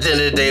 Because at the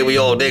end of the day, we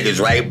all niggas,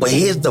 right? But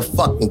here's the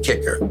fucking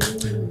kicker.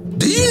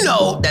 Do you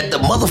know that the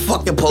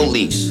motherfucking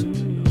police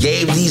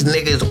gave these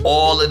niggas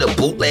all of the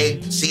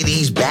bootleg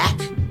CDs back?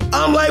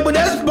 I'm like, but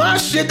that's my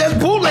shit, that's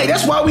bootleg.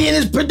 That's why we in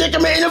this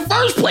predicament in the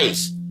first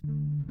place.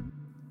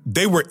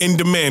 They were in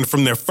demand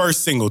from their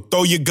first single,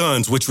 Throw Your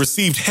Guns, which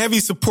received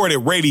heavy support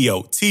at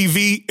radio,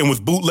 TV, and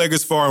with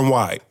bootleggers far and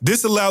wide.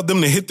 This allowed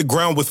them to hit the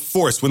ground with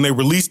force when they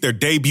released their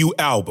debut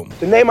album.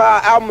 The name of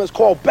our album is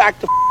called Back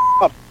the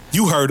Up.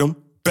 You heard them,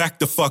 Back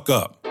the Fuck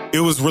Up. It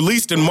was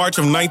released in March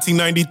of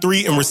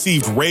 1993 and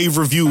received rave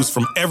reviews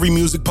from every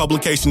music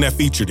publication that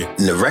featured it.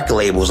 And the record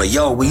label was like,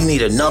 yo, we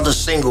need another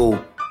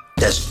single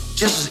that's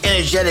just as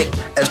energetic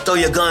as Throw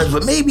Your Guns,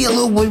 but maybe a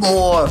little bit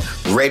more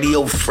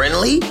radio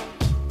friendly.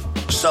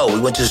 So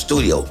we went to the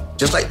studio.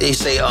 Just like they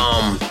say,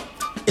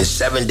 in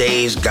 7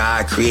 days,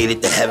 God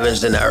created the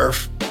heavens and the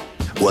earth.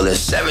 Well, in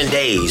 7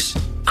 days,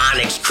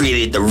 Onyx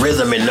created the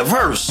rhythm in the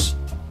verse.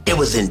 It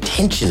was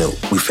intentional.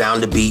 We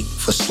found the beat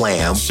for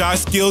Slam. Shy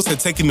Skills had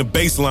taken the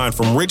bass line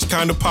from Rich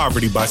Kind of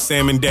Poverty by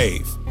Sam and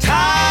Dave.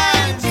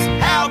 Times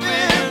have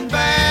been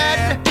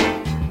bad.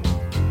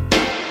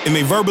 And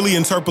they verbally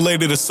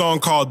interpolated a song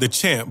called The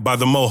Champ by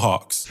the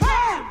Mohawks.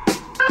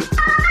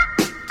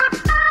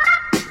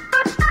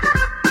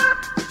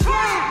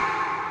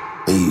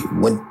 We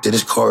went to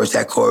this chorus,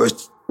 that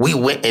chorus. We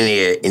went in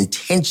there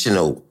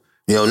intentional.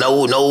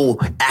 No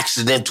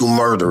accidental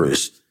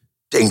murderers.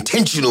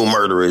 Intentional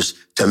murderers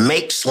to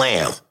make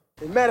Slam.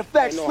 As a matter of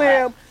fact,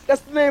 Slam,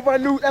 that's the name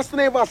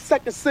of our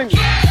second single.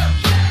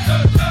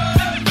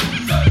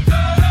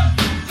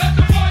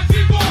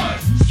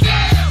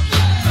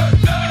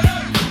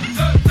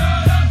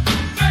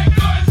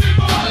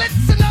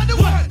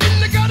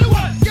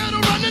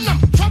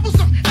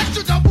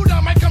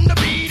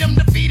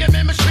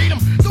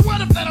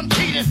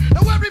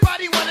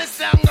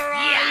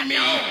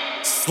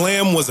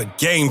 Slam was a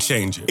game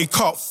changer. It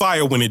caught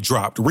fire when it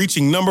dropped,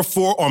 reaching number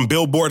 4 on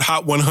Billboard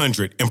Hot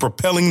 100 and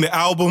propelling the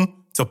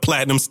album to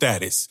platinum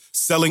status,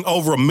 selling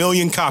over 1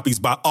 million copies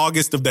by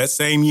August of that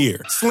same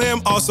year.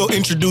 Slam also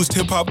introduced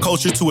hip-hop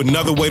culture to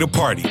another way to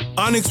party.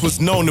 Onyx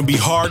was known to be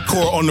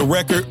hardcore on the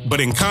record,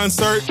 but in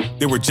concert,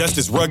 they were just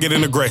as rugged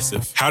and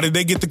aggressive. How did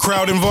they get the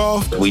crowd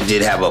involved? We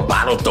did have a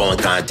bottle throwing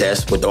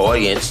contest with the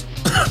audience.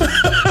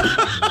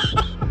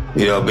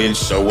 Being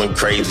so went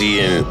crazy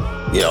and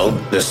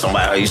there's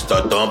somebody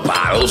start throwing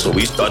bottles, so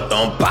we start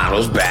throwing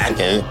bottles back,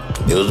 and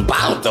it was a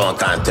bottle throwing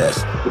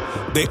contest.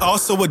 They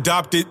also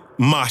adopted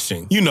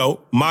moshing.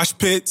 Mosh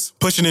pits,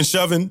 pushing and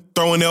shoving,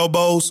 throwing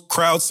elbows,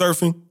 crowd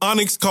surfing.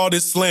 Onyx called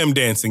it slam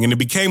dancing, and it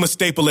became a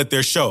staple at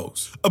their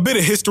shows. A bit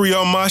of history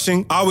on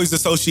moshing. I always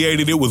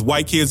associated it with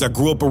white kids I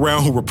grew up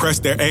around who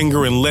repressed their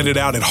anger and let it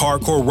out at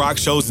hardcore rock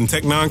shows and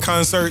Tech-Nine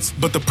concerts.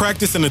 But the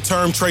practice and the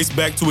term trace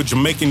back to a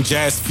Jamaican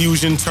jazz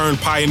fusion turned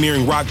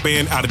pioneering rock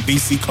band out of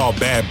DC called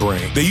Bad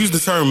Brain. They used the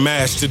term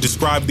mash to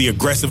describe the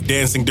aggressive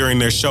dancing during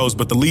their shows,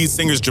 but the lead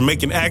singer's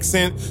Jamaican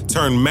accent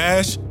turned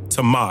mash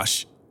to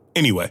mosh.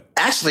 Anyway.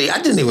 Actually,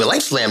 I didn't even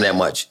like Slam that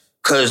much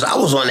because I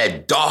was on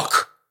that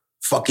dark,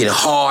 fucking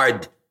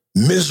hard,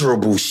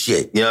 miserable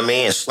shit. You know what I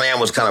mean? And Slam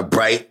was kind of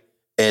bright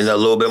and a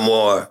little bit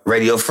more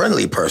radio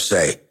friendly per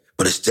se,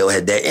 but it still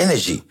had that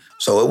energy.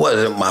 So it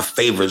wasn't my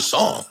favorite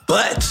song,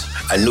 but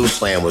I knew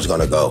Slam was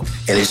going to go.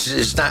 And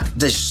it's not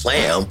just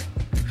Slam.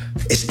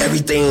 It's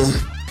everything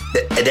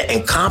that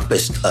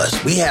encompassed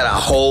us. We had a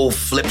whole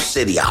Flip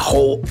City, our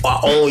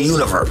own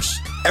universe.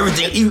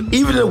 Everything,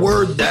 even the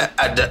word,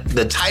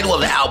 the title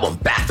of the album,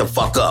 Back the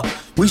Fuck Up,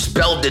 we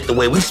spelled it the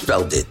way we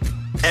spelled it.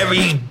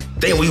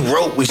 Everything we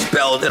wrote, we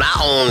spelled in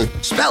our own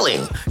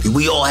spelling.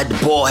 We all had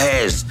the bald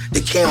heads,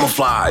 the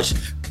camouflage.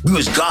 We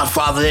was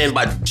Godfathered in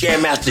by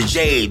Jam Master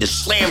Jay, the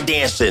slam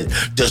dancing,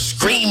 the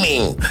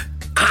screaming.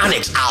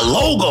 Onyx, our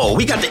logo.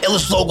 We got the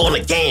illest logo in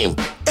the game.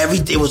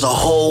 It was a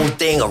whole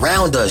thing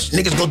around us.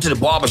 Niggas go to the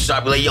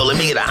barbershop, be like, yo, let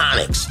me get an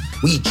Onyx.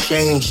 We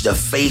changed the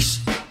face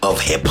of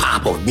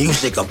hip-hop, of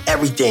music, of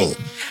everything.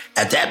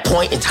 At that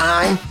point in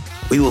time,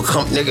 we would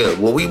come,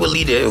 when we would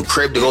leave the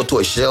crib to go to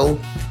a show,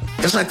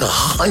 there's like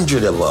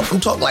 100 of us. I'm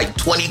talking like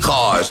 20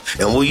 cars.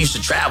 And when we used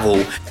to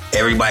travel,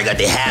 everybody got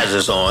their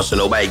hazards on so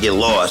nobody get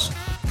lost.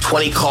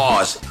 20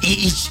 cars,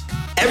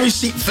 every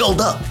seat filled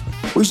up.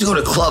 We used to go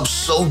to clubs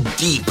so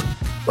deep.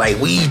 Like,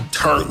 we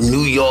turned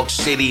New York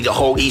City, the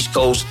whole East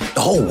Coast,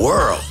 the whole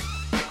world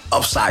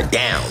upside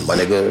down, my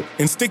nigga.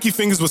 And Sticky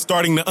Fingers was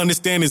starting to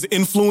understand his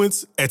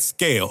influence at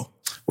scale.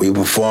 We were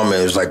performing,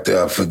 it was like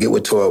I forget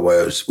what tour it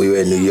was. We were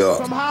in New York.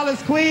 From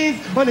Hollis, Queens,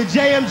 on the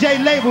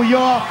JMJ label,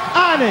 y'all,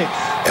 Onyx.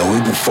 And we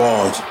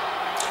performed.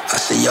 I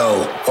said,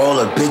 yo, all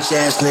the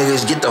bitch-ass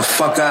niggas, get the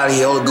fuck out of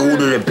here. All go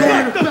to the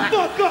back. And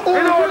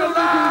all the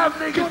live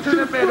niggas to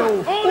the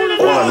middle. All the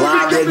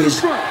live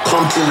niggas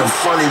come to the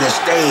front of the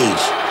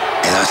stage.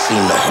 And I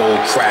seen the whole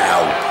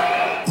crowd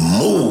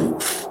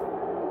move.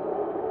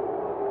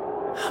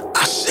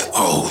 I said,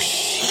 oh,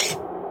 shit.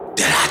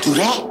 Did I do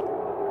that?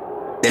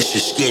 That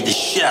shit scared the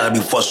shit out of me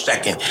for a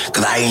second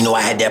because I didn't know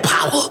I had that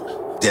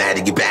power. Then I had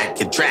to get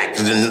back and track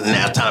because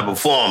now it's time to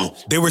perform.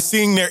 They were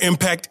seeing their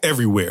impact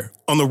everywhere,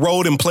 on the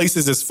road in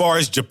places as far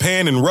as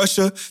Japan and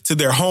Russia to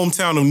their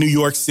hometown of New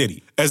York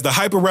City. As the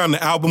hype around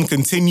the album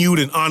continued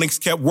and Onyx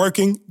kept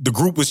working, the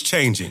group was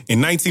changing. In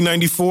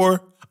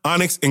 1994,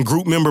 Onyx and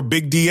group member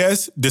Big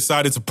DS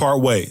decided to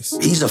part ways.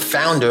 He's a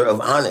founder of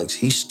Onyx.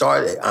 He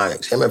started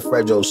Onyx. Him and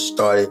Fredro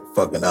started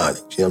fucking Onyx.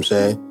 You know what I'm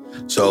saying?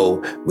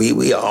 So we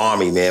an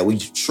army, man. We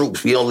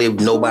troops. We don't leave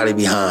nobody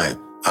behind.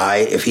 All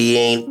right? If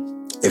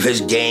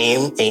his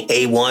game ain't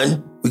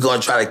A1, we're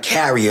gonna try to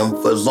carry him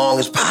for as long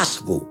as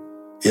possible.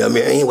 You know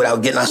what I mean?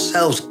 Without getting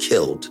ourselves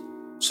killed.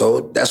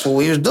 So that's what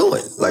we was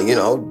doing. Like, you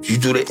know, you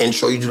do the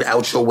intro, you do the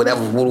outro,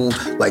 whatever,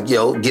 like, you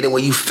know, get in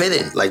where you fit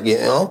in. Like, you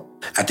know?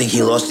 I think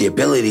he lost the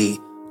ability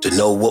to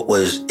know what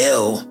was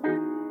ill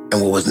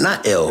and what was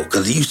not ill,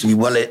 because he used to be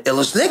one of the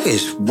illest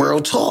niggas,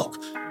 real talk.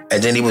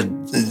 And then he was,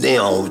 you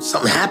know,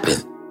 something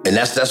happened. And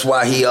that's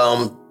why he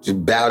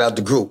bowed out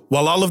the group.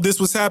 While all of this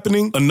was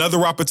happening,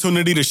 another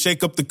opportunity to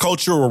shake up the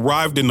culture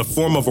arrived in the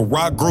form of a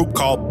rock group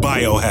called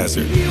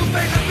Biohazard.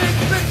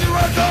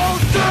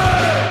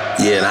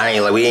 Yeah,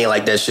 and we ain't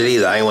like that shit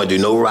either. I ain't want to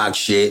do no rock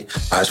shit.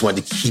 I just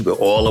wanted to keep it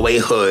all the way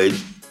hood.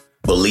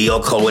 But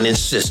Leo Cohen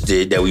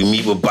insisted that we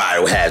meet with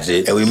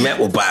Biohazard, and we met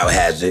with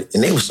Biohazard,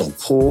 and they were some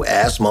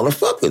cool-ass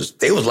motherfuckers.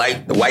 They was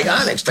like the White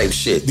Onyx type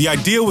shit. The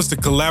idea was to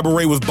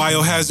collaborate with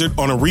Biohazard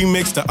on a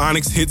remix to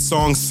Onyx hit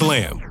song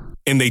Slam,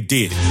 and they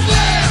did.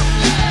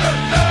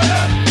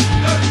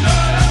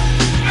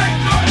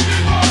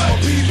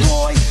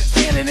 B-boy,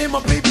 standing in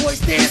my B-boy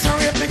stance,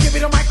 hurry up and give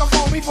me the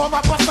microphone before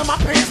I bust on my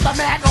pants. The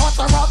mad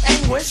author of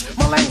anguish,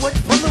 my language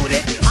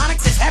polluted.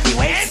 Onyx is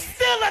heavyweight, and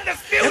still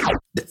undisputed.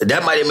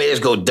 That might have made us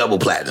go double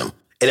platinum.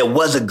 And it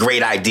was a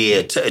great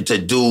idea to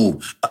do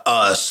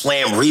a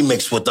Slam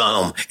remix with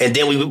them. And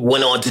then we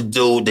went on to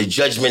do the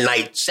Judgment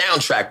Night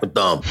soundtrack with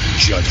them.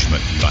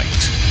 Judgment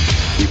Night.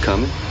 You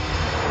coming?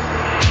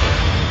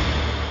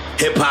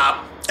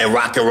 Hip-hop and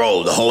rock and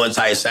roll, the whole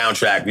entire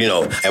soundtrack, you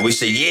know. And we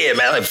said, yeah,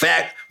 man, in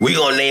fact, we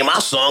gonna name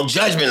our song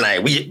Judgment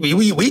Night.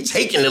 We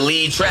taking the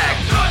lead track.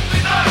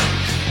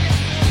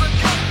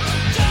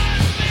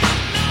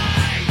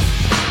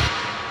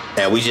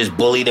 And we just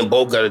bullied and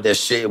bogarted that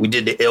shit. We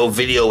did the ill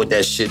video with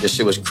that shit. That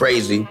shit was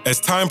crazy. As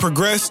time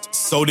progressed,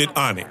 so did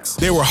Onyx.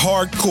 They were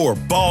hardcore,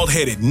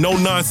 bald-headed,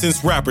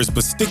 no-nonsense rappers,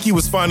 but Sticky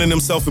was finding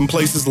himself in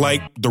places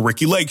like The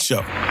Ricky Lake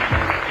Show.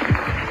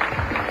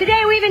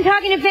 Today we've been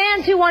talking to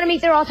fans who want to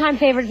meet their all-time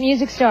favorite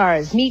music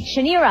stars. Meet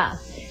Shanira.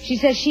 She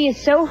says she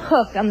is so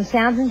hooked on the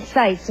sounds and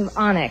sights of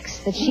Onyx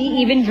that she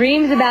even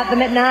dreams about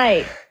them at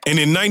night. And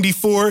in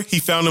 '94, he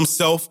found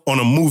himself on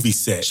a movie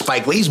set.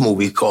 Spike Lee's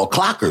movie called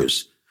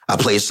Clockers. I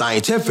played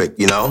Scientific,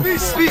 you know?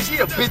 Speech, he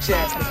a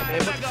bitch-ass nigga, man.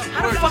 But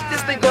how the fuck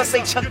this thing gonna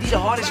say Chuck D the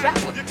hardest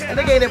rapper? And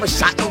nigga ain't ever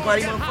shot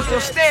nobody, motherfucker. Yo,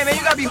 Stan, man,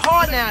 you gotta be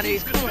hard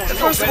nowadays. Come on,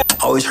 first of all,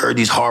 I always heard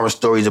these horror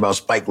stories about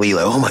Spike Lee.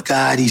 Like, oh my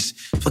God, he's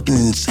fucking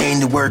insane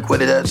to work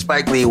with.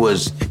 Spike Lee it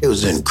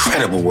was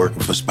incredible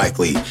working for Spike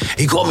Lee.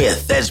 He called me a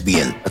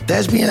thespian. A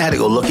thespian? I had to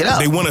go look it up.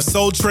 They won a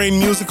Soul Train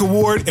Music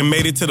Award and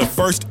made it to the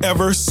first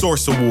ever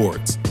Source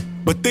Awards.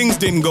 But things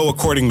didn't go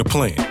according to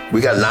plan.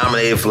 We got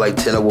nominated for like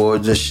 10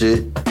 awards and shit,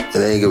 and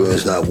they ain't giving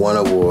us not one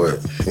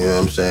award. You know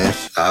what I'm saying?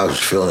 I was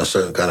feeling a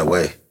certain kind of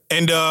way.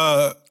 And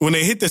when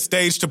they hit the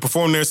stage to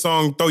perform their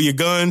song, Throw Your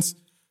Guns,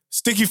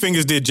 Sticky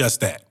Fingers did just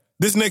that.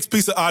 This next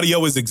piece of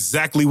audio is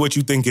exactly what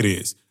you think it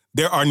is.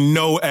 There are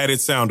no added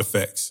sound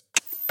effects.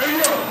 Hey, yo,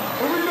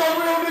 when we got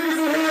real niggas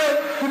in here,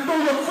 then throw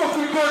your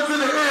fucking guns in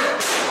the air.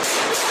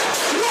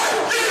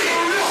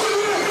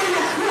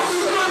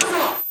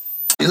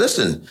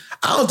 Listen,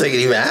 I don't think it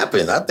even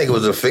happened. I think it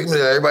was a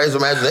figment of everybody's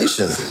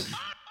imagination.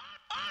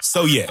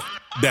 So yeah,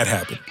 that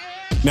happened.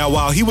 Now,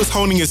 while he was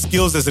honing his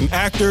skills as an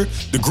actor,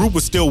 the group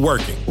was still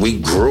working. We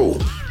grew.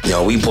 You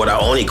know, we bought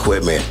our own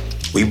equipment.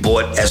 We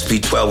bought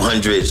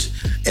SP-1200s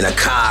and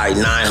Akai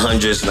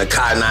 900s and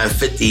Akai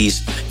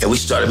 950s, and we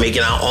started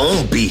making our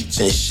own beats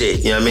and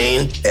shit, you know what I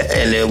mean?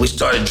 And then we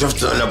started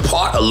drifting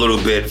apart a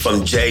little bit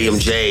from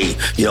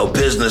JMJ, you know,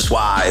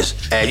 business-wise.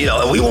 And, you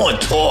know, and we were on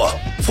tour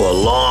for a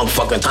long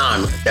fucking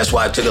time. That's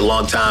why it took a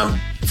long time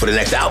for the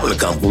next album to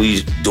come. We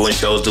was doing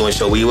shows.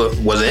 We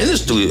wasn't in the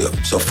studio.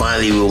 So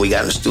finally, when we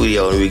got in the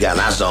studio and we got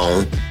in our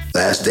zone,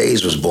 Last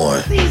Days was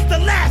born. These the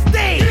last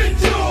days.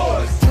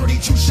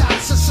 32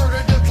 shots of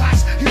Asserted the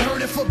class, you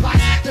heard it for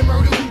blacks. The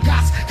murder who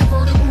got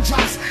convertible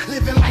drops.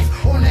 Living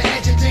life on the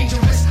edge of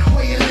dangerous.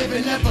 Way of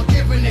living, never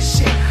giving a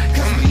shit.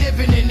 Cause we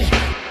living in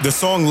it. The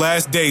song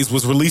Last Days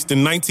was released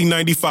in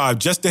 1995,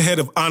 just ahead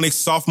of Onyx's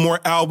sophomore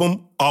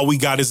album, All We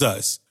Got Is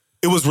Us.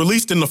 It was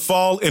released in the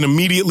fall and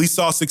immediately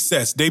saw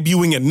success,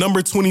 debuting at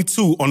number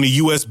 22 on the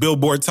U.S.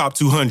 Billboard Top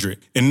 200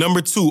 and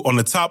number 2 on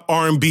the top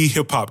R&B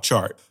hip-hop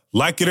chart.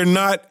 Like it or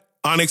not,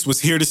 Onyx was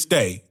here to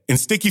stay, and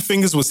Sticky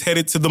Fingers was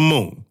headed to the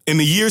moon. In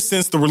the years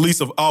since the release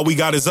of All We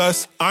Got Is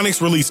Us,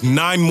 Onyx released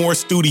 9 more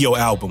studio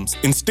albums,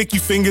 and Sticky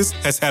Fingers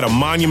has had a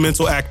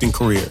monumental acting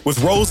career, with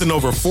roles in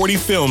over 40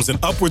 films and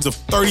upwards of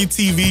 30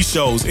 TV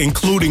shows,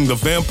 including The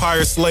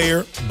Vampire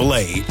Slayer,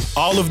 Blade.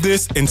 All of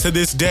this, and to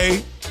this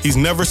day, he's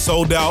never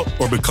sold out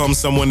or become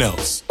someone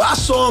else. Our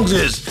songs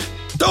is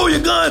throw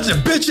your guns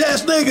and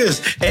bitch-ass niggas.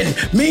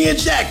 And me and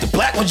Jack, the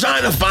black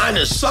vagina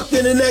finder, sucked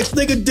in the next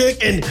nigga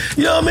dick. And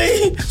you know what I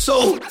mean?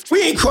 So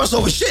we ain't crossed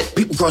over shit.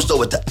 People crossed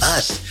over to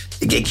us.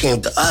 It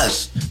came to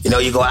us. You know,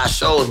 you go to our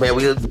shows, man.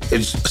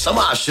 Some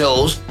of our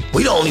shows,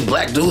 we the only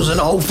black dudes in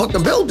the whole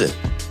fucking building.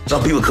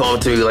 Some people come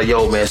to me like,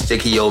 yo, man,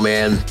 Sticky, yo,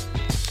 man.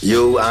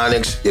 You,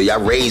 Onyx, yo, y'all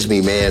raised me,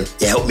 man.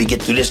 You helped me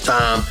get through this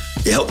time.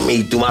 You helped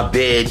me through my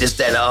bed, this,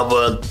 that, and the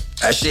other.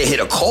 That shit hit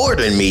a chord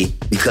in me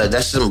because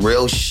that's some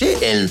real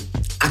shit. And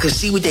I could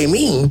see what they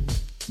mean.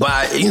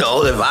 But, you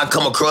know, if I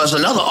come across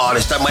another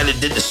artist that might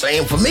have did the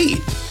same for me,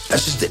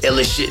 that's just the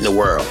illest shit in the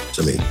world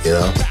to me, you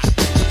know?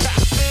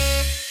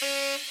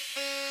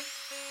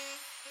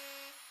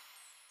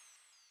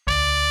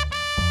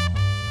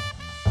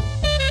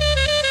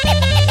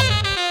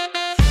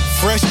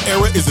 Fresh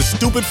Era is a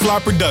Stupid Fly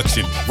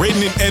production,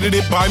 written and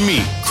edited by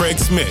me, Craig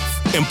Smith,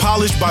 and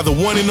polished by the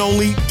one and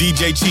only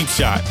DJ Cheap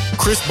Shot.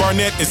 Chris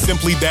Barnett is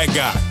simply that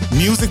guy.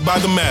 Music by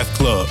The Math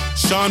Club.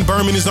 Sean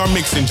Berman is our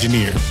mix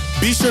engineer.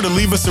 Be sure to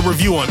leave us a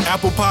review on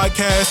Apple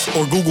Podcasts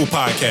or Google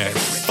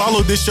Podcasts.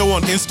 Follow this show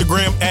on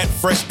Instagram at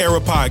Fresh Era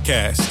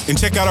Podcast. And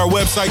check out our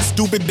website,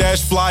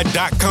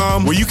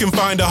 stupid-fly.com, where you can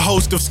find a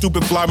host of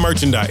Stupid Fly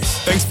merchandise.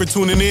 Thanks for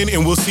tuning in,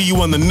 and we'll see you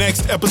on the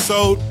next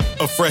episode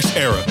of Fresh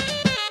Era.